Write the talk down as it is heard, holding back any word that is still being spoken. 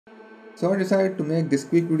So I decided to make this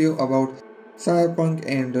quick video about Cyberpunk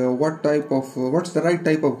and what's the right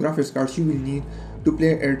type of graphics cards you will need to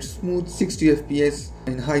play at smooth 60 FPS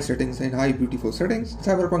in high settings and high beautiful settings.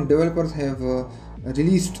 Cyberpunk developers have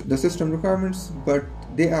released the system requirements, but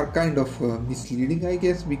they are kind of misleading, I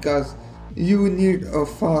guess, because you need a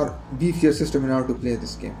far beefier system in order to play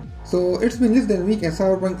this game. So it's been less than a week and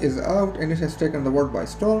Cyberpunk is out and it has taken the world by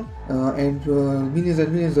storm, and millions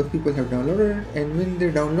and millions of people have downloaded it, and when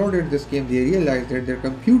they downloaded this game they realized that their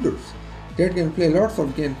computers that can play lots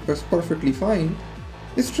of games perfectly fine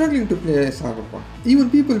is struggling to play Cyberpunk. Even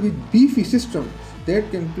people with beefy systems that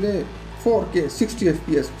can play 4K 60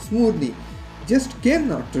 FPS smoothly just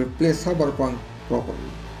cannot play Cyberpunk properly,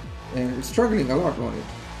 and it's struggling a lot on it.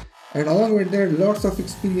 And along with that, lots of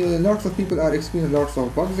people are experiencing lots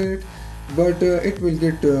of bugs in it, but it will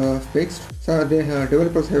get fixed. So the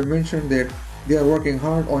developers have mentioned that they are working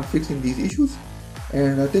hard on fixing these issues,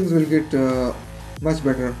 and things will get much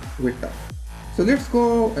better with time. So let's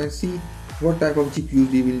go and see what type of GPUs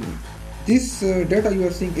we will need. This data you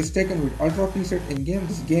are seeing is taken with Ultra preset in game.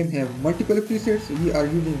 This game have multiple presets. We are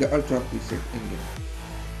using the Ultra preset in game,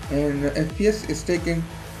 and FPS is taken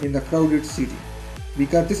in the crowded city,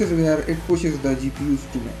 because this is where it pushes the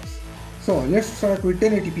GPUs to max. So let's start with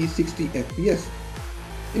 1080p 60 FPS.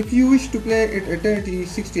 If you wish to play it at 1080p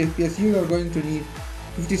 60 FPS, you are going to need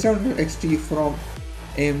 5700 XT from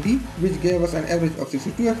AMD, which gave us an average of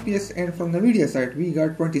 62 FPS, and from the NVIDIA side we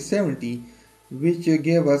got 2070, which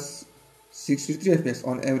gave us 63 FPS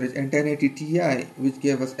on average, and 1080 Ti, which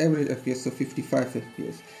gave us average FPS of 55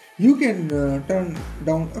 FPS. You can turn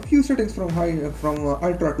down a few settings from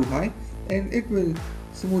ultra to high, and it will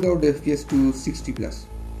smooth out the FPS to 60 plus.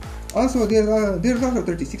 Also there's also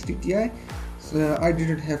 3060 Ti. So I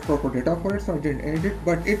didn't have proper data for it, so I didn't add it,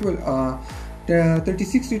 but it will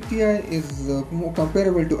 3060 Ti is more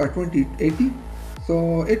comparable to a 2080,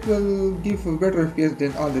 so it will give better FPS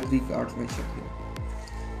than all the three cards mentioned here.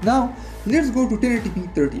 Now let's go to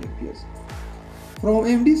 1080p 30 FPS. From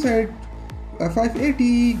AMD side,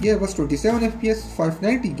 580 gave us 27 FPS,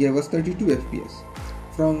 590 gave us 32 FPS.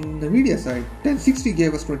 From NVIDIA side, 1060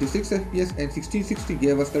 gave us 26 FPS and 1660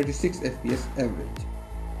 gave us 36 FPS average.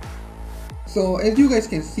 So as you guys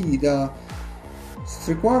can see, the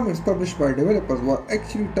requirements published by developers were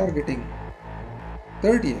actually targeting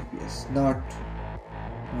 30 FPS, not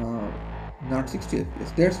 60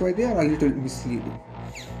 FPS. That's why they are a little misleading.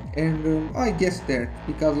 And I guess that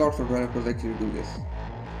because lots of developers actually do this.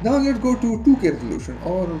 Now let's go to 2K resolution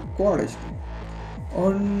or Quad HD.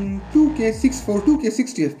 On 2K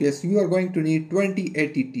 60 FPS, you are going to need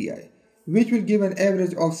 2080 Ti, which will give an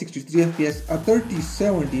average of 63 FPS. A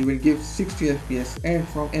 3070 will give 60 FPS, and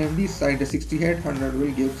from AMD side, the 6800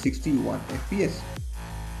 will give 61 FPS.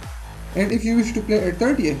 And if you wish to play at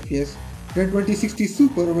 30 FPS, then 2060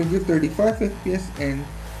 Super will give 35 FPS, and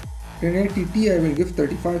 1080 Ti will give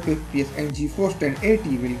 35 FPS, and GeForce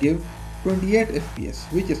 1080 will give 28 FPS,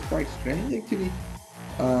 which is quite strange actually.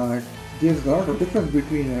 There's a lot of difference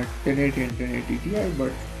between 1080 and 1080 Ti,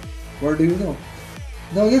 but what do you know?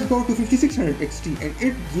 Now let's go to 5600 XT, and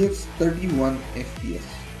it gives 31 FPS.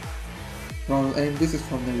 And this is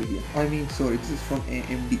from NVIDIA. This is from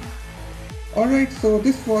AMD. Alright, so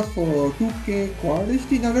this was for 2K Quad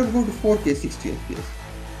HD. Now let's go to 4K 60 FPS.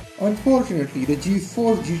 Unfortunately, the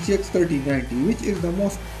GeForce GTX 3090, which is the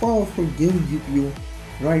most powerful gaming GPU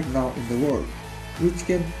right now in the world, which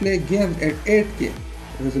can play games at 8K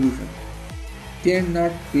resolution,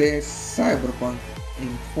 cannot play Cyberpunk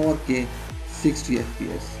in 4K 60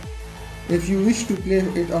 FPS. If you wish to play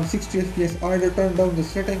it on 60 FPS, either turn down the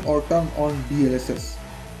setting or turn on DLSS.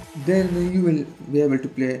 Then you will be able to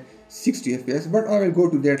play 60 FPS, but I will go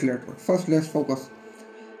to that later. First let's focus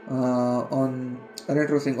on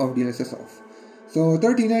retrosing of DLSS off. So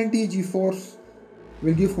 3090 GeForce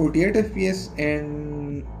will give 48 FPS,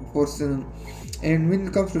 and when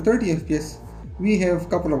it comes to 30 FPS, we have a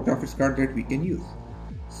couple of graphics cards that we can use.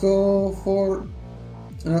 So from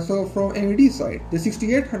AMD side, the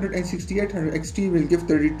 6800 and 6800 XT will give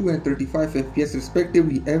 32 and 35 FPS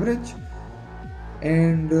respectively average,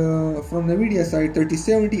 and from the NVIDIA side,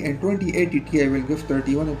 3070 and 2080 Ti will give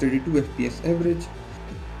 31 and 32 FPS average.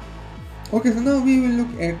 Okay, so now we will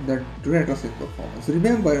look at the ray tracing performance.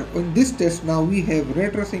 Remember, in this test now we have ray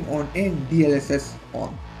tracing on and DLSS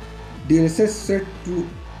on. DLSS set to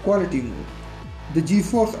quality mode. The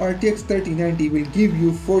GeForce RTX 3090 will give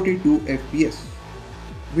you 42 FPS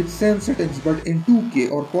with same settings, but in 2K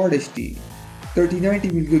or Quad HD,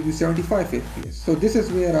 3090 will give you 75 FPS. So this is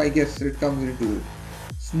where I guess it comes into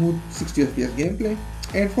smooth 60 FPS gameplay.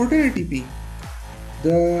 And for 1080p,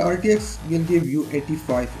 the RTX will give you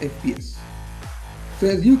 85 FPS. So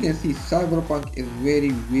as you can see, Cyberpunk is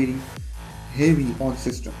very heavy on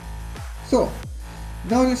system. So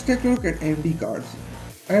now let's take a look at AMD cards.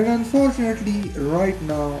 And unfortunately right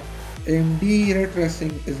now AMD ray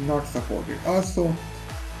tracing is not supported. Also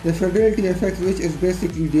the fidelity effect, which is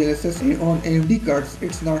basically DLSS on AMD cards,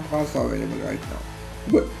 it's not also available right now.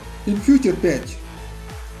 But in future patch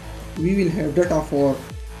we will have data for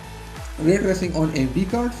ray tracing on AMD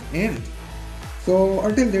cards, and so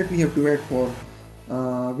until that we have to wait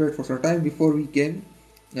for some time before we can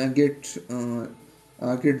get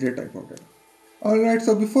that type of data. Alright,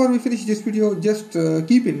 so before we finish this video, just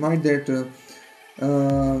keep in mind that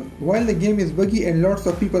while the game is buggy and lots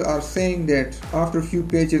of people are saying that after a few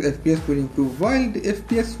patches FPS will improve, while the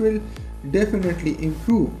FPS will definitely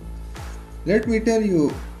improve, let me tell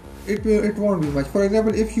you, it won't be much. For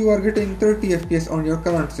example, if you are getting 30 FPS on your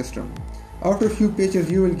current system, after a few patches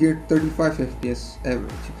you will get 35 FPS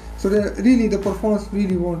average. So the performance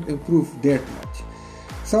really won't improve that much.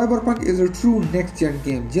 Cyberpunk is a true next-gen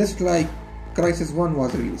game, just like Crysis 1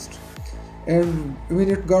 was released. And when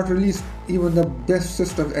it got released, even the best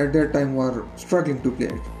systems at that time were struggling to play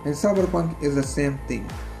it. And Cyberpunk is the same thing.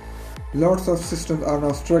 Lots of systems are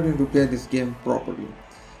now struggling to play this game properly.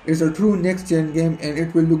 It's a true next-gen game, and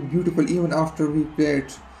it will look beautiful even after we play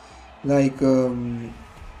it, like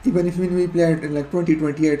even if we play it in like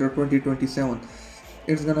 2028 or 2027,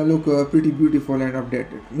 it's gonna look pretty beautiful and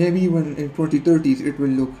updated. Maybe even in 2030s it will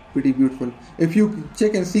look pretty beautiful. If you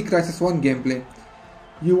check and see Crysis 1 gameplay,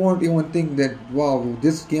 you won't even think that wow,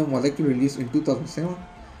 this game was actually released in 2007.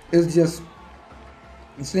 It's just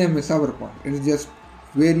same as Cyberpunk. It's just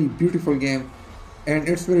very beautiful game, and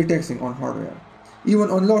it's very taxing on hardware. Even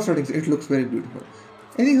on low settings it looks very beautiful.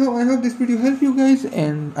 Anyhow, I hope this video helped you guys,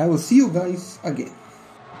 and I will see you guys again.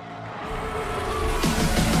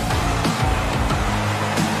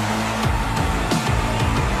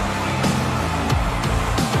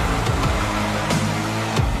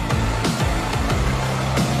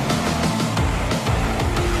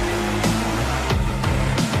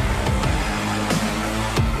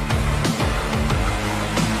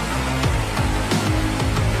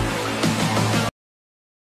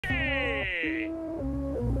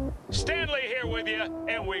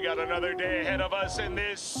 And we got another day ahead of us in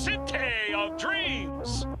this city of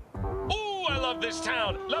dreams. Ooh, I love this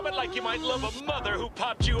town. Love it like you might love a mother who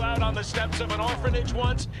popped you out on the steps of an orphanage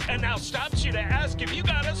once and now stops you to ask if you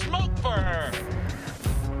got a smoke for her.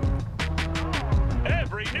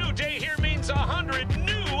 Every new day here means 100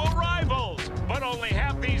 new arrivals, but only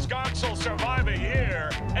half these gonks will survive a year,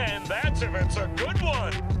 and that's if it's a good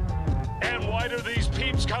one. And why do these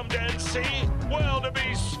peeps come to NC? Well, to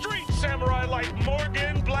be street samurai like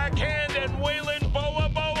Morgan, Blackhand, and Waylon Boa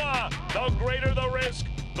Boa. The greater the risk,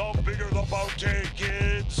 the bigger the bounty,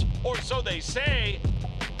 kids. Or so they say.